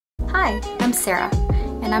Hi, I'm Sarah,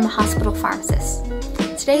 and I'm a hospital pharmacist.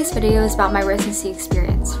 Today's video is about my residency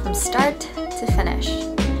experience from start to finish.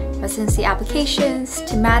 Residency applications,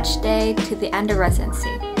 to match day, to the end of residency.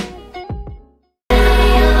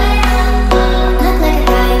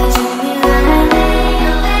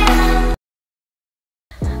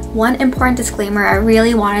 One important disclaimer I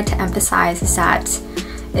really wanted to emphasize is that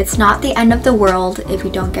it's not the end of the world if you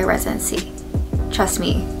don't get residency. Trust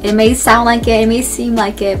me, it may sound like it may seem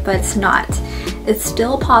like it, but it's not. It's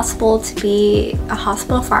still possible to be a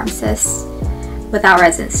hospital pharmacist without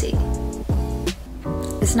residency.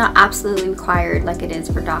 It's not absolutely required like it is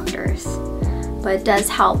for doctors, but it does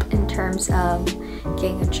help in terms of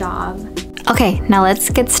getting a job. Okay, now let's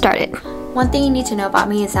get started. One thing you need to know about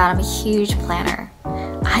me is that I'm a huge planner.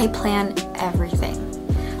 I plan everything.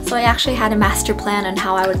 So I actually had a master plan on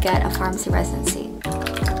how I would get a pharmacy residency.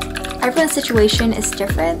 Everyone's situation is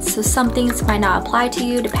different, so some things might not apply to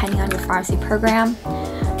you depending on your pharmacy program.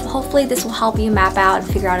 But hopefully this will help you map out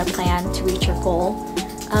and figure out a plan to reach your goal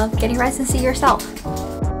of getting residency yourself.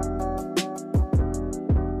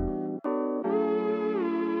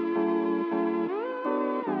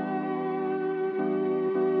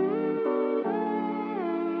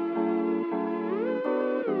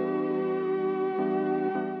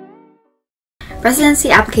 Residency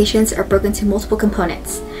applications are broken into multiple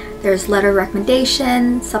components. There's letter of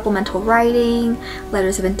recommendation, supplemental writing,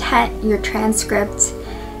 letters of intent, your transcript,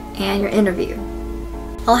 and your interview.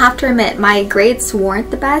 I'll have to admit, my grades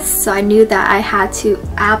weren't the best, so I knew that I had to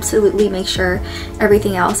absolutely make sure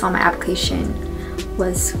everything else on my application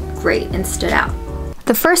was great and stood out.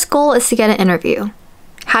 The first goal is to get an interview.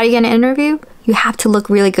 How do you get an interview? You have to look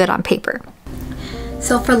really good on paper.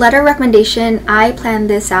 So for letter of recommendation, I planned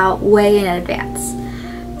this out way in advance.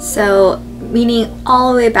 So meaning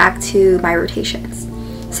all the way back to my rotations.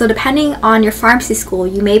 So depending on your pharmacy school,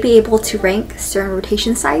 you may be able to rank certain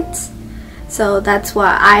rotation sites. So that's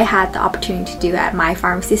what I had the opportunity to do at my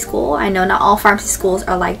pharmacy school. I know not all pharmacy schools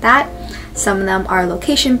are like that. Some of them are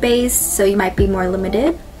location based, so you might be more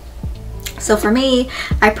limited. So for me,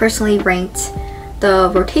 I personally ranked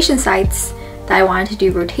the rotation sites that I wanted to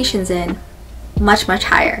do rotations in much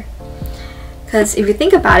higher. Because if you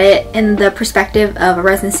think about it, in the perspective of a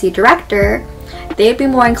residency director, they'd be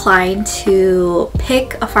more inclined to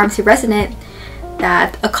pick a pharmacy resident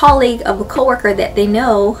that a colleague of a coworker that they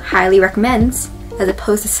know highly recommends, as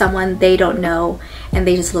opposed to someone they don't know and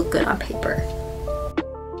they just look good on paper.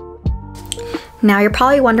 Now you're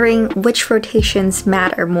probably wondering which rotations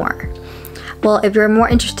matter more. Well, if you're more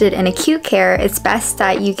interested in acute care, it's best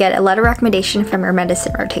that you get a letter of recommendation from your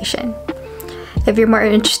medicine rotation. If you're more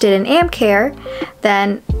interested in AM care,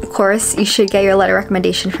 then of course you should get your letter of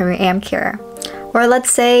recommendation from your AM care. Or let's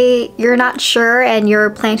say you're not sure and you're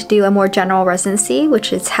planning to do a more general residency, which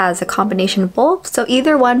has a combination of both, so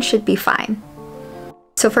either one should be fine.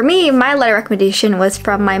 So for me, my letter of recommendation was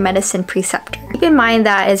from my medicine preceptor. Keep in mind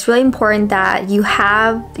that it's really important that you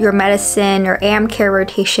have your medicine or AM care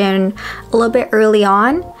rotation a little bit early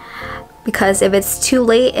on, because if it's too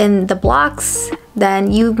late in the blocks,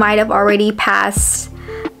 then you might have already passed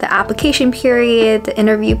the application period, the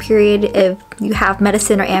interview period, if you have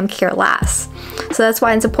medicine or AM care last. So that's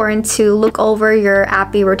why it's important to look over your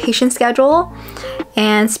APPI rotation schedule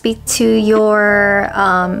and speak to your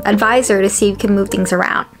advisor to see if you can move things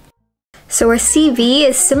around. So a CV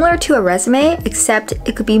is similar to a resume, except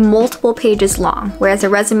it could be multiple pages long, whereas a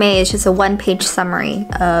resume is just a one-page summary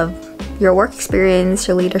of your work experience,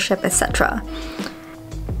 your leadership, etc.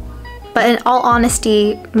 But in all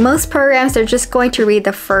honesty, most programs are just going to read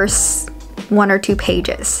the first 1 or 2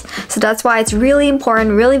 pages. So that's why it's really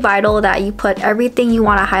important, really vital that you put everything you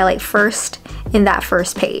want to highlight first in that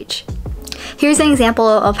first page. Here's an example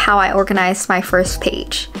of how I organized my first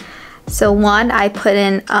page. So one, I put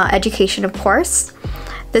in education, of course.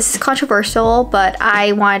 This is controversial, but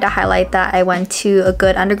I wanted to highlight that I went to a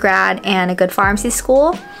good undergrad and a good pharmacy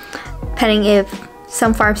school, depending if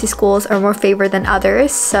some pharmacy schools are more favored than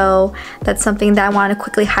others, so that's something that I want to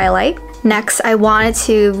quickly highlight. Next, I wanted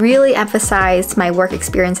to really emphasize my work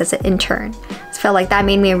experience as an intern. I felt like that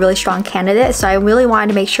made me a really strong candidate, so I really wanted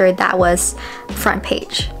to make sure that was front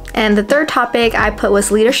page. And the third topic I put was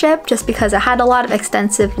leadership, just because I had a lot of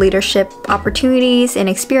extensive leadership opportunities and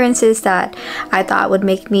experiences that I thought would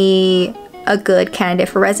make me a good candidate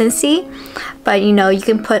for residency. But you know, you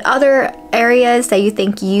can put other areas that you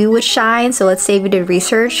think you would shine. So let's say if you did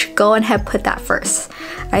research, go ahead, put that first.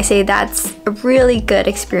 I say that's a really good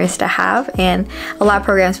experience to have, and a lot of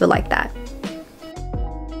programs would like that.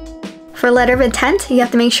 For letter of intent, you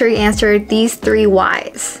have to make sure you answer these 3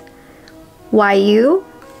 whys. Why you,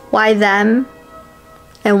 why them,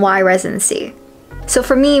 and why residency. So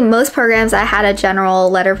for me, most programs I had a general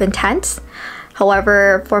letter of intent.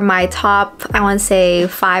 However, for my top, I want to say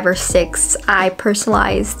 5 or 6, I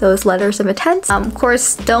personalized those letters of intent. Of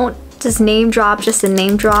course, don't just name drop just a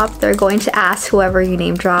name drop. They're going to ask whoever you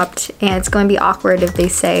name dropped, and it's going to be awkward if they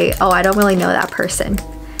say, oh, I don't really know that person.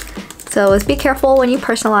 So just be careful when you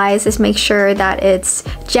personalize. Just make sure that it's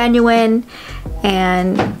genuine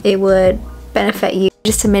and it would benefit you. You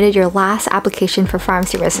just submitted your last application for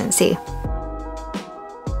pharmacy residency.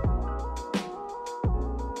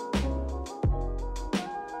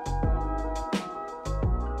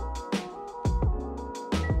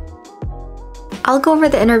 I'll go over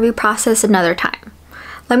the interview process another time.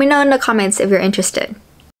 Let me know in the comments if you're interested.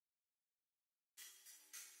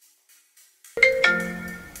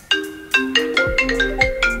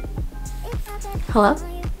 Hello?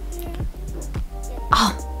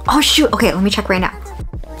 Oh shoot, okay, let me check right now.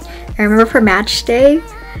 I remember for match day,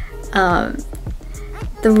 the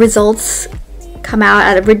results come out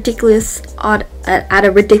at a ridiculous odd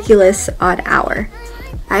hour.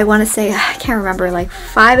 I want to say, I can't remember, like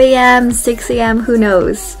 5 a.m., 6 a.m., who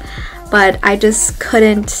knows. But I just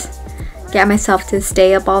couldn't get myself to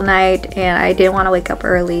stay up all night, and I didn't want to wake up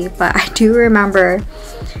early. But I do remember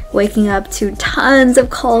waking up to tons of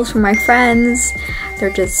calls from my friends. They're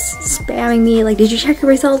just spamming me, like, did you check your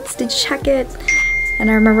results? Did you check it? And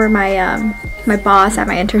I remember my boss at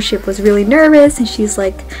my internship was really nervous, and she's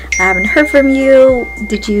like, I haven't heard from you.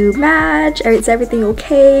 Did you match? Is everything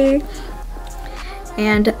okay?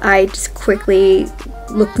 And I just quickly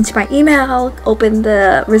looked into my email, opened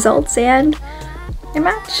the results, and I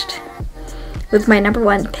matched with my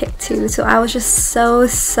 #1 pick too. So I was just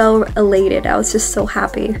so elated. I was just so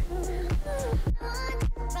happy.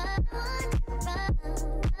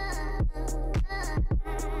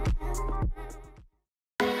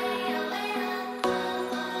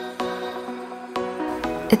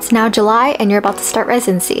 It's now July and you're about to start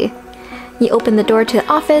residency. You open the door to the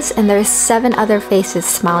office and there's 7 other faces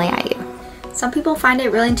smiling at you. Some people find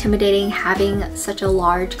it really intimidating having such a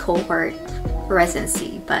large cohort for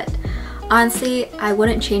residency, but honestly, I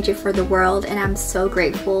wouldn't change it for the world, and I'm so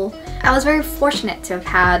grateful. I was very fortunate to have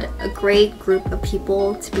had a great group of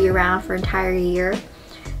people to be around for an entire year.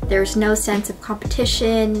 There's no sense of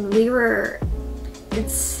competition.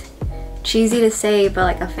 It's cheesy to say, but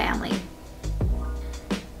like a family.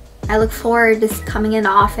 I look forward to coming in the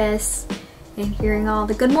office and hearing all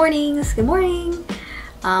the good mornings, good morning.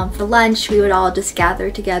 For lunch, we would all just gather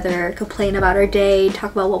together, complain about our day,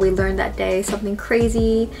 talk about what we learned that day, something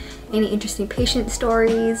crazy, any interesting patient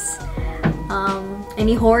stories,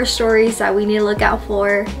 any horror stories that we need to look out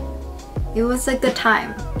for. It was a good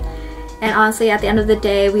time. And honestly, at the end of the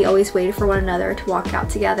day, we always waited for one another to walk out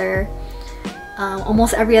together.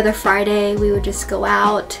 Almost every other Friday, we would just go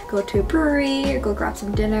out, go to a brewery, or go grab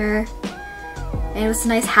some dinner. And it was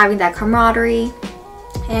nice having that camaraderie.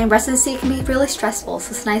 And residency can be really stressful,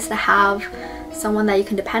 so it's nice to have someone that you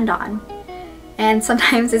can depend on. And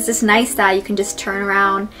sometimes it's just nice that you can just turn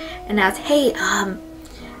around and ask, hey, I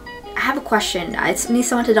have a question. I just need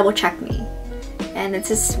someone to double check me. And it's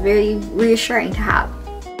just very reassuring to have.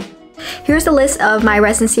 Here's a list of my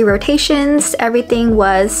residency rotations. Everything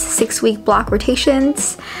was 6-week block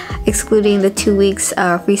rotations, excluding the 2 weeks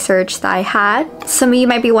of research that I had. Some of you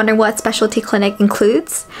might be wondering what specialty clinic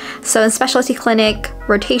includes. So in specialty clinic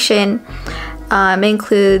rotation,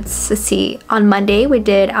 includes, let's see, on Monday we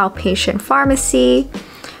did outpatient pharmacy,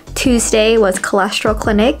 Tuesday was cholesterol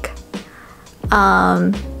clinic,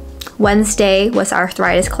 Wednesday was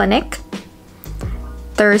arthritis clinic,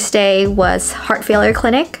 Thursday was heart failure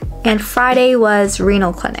clinic, and Friday was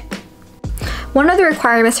renal clinic. One of the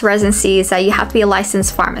requirements for residency is that you have to be a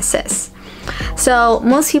licensed pharmacist. So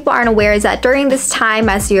most people aren't aware is that during this time,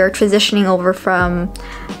 as you're transitioning over from,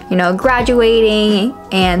 graduating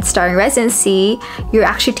and starting residency, you're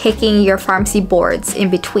actually taking your pharmacy boards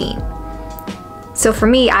in between. So for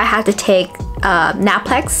me, I had to take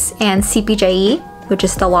NAPLEX and CPJE, which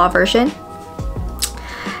is the law version.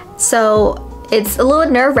 So it's a little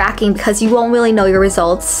nerve-wracking because you won't really know your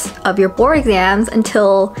results of your board exams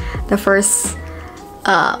until the first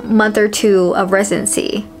month or 2 of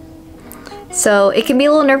residency. So it can be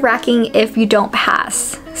a little nerve-wracking if you don't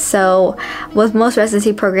pass. So with most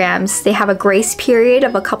residency programs, they have a grace period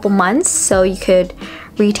of a couple months, so you could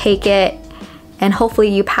retake it and hopefully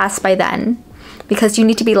you pass by then, because you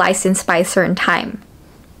need to be licensed by a certain time,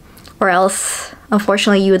 or else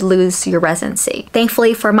unfortunately you would lose your residency.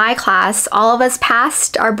 Thankfully for my class, all of us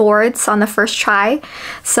passed our boards on the first try,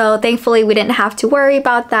 so thankfully we didn't have to worry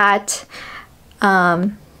about that,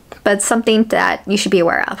 but something that you should be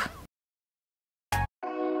aware of.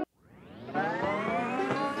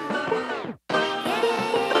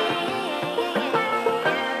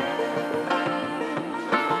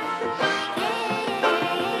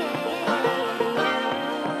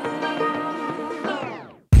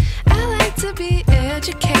 to be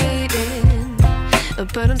educated,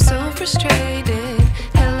 but I'm so frustrated.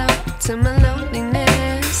 Hello to my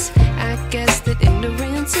loneliness. I guess that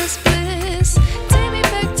ignorance is bliss. Take me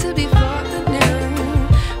back to before I knew.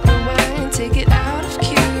 Rewind, take it out of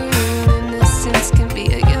cue. Innocence can be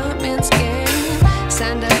a young man's game.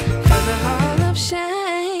 Signed up for the hall of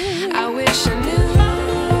shame. I wish I knew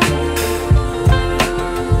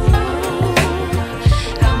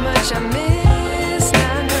how much I miss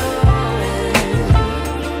not knowing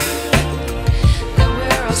that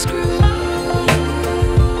we're all screwed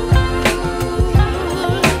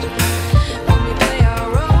when we play our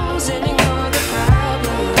roles and ignore the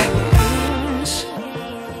problems.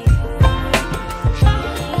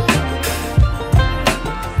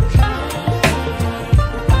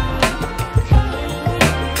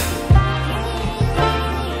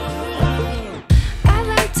 I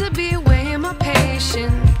like to be away in my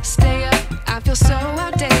patience. Stay up, I feel so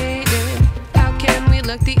outdated. How can we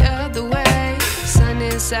look the other way? Sun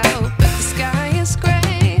is out, but the sky is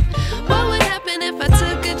gray. What would happen if I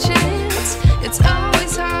took a chance? It's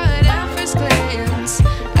always hard at first glance.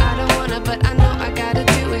 I don't wanna, but I know I gotta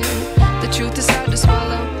do it. The truth is hard to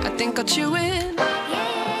swallow, I think I'll chew it.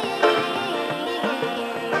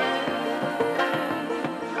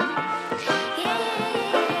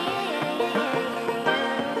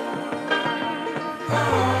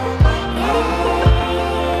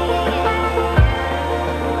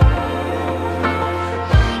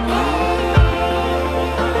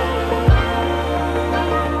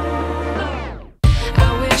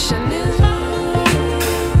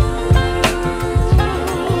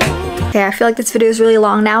 Okay, I feel like this video is really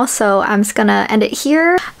long now, so I'm just gonna end it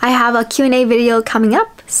here. I have a Q&A video coming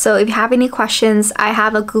up, so if you have any questions, I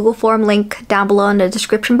have a Google form link down below in the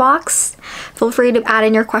description box. Feel free to add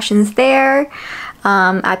in your questions there.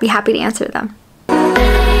 I'd be happy to answer them.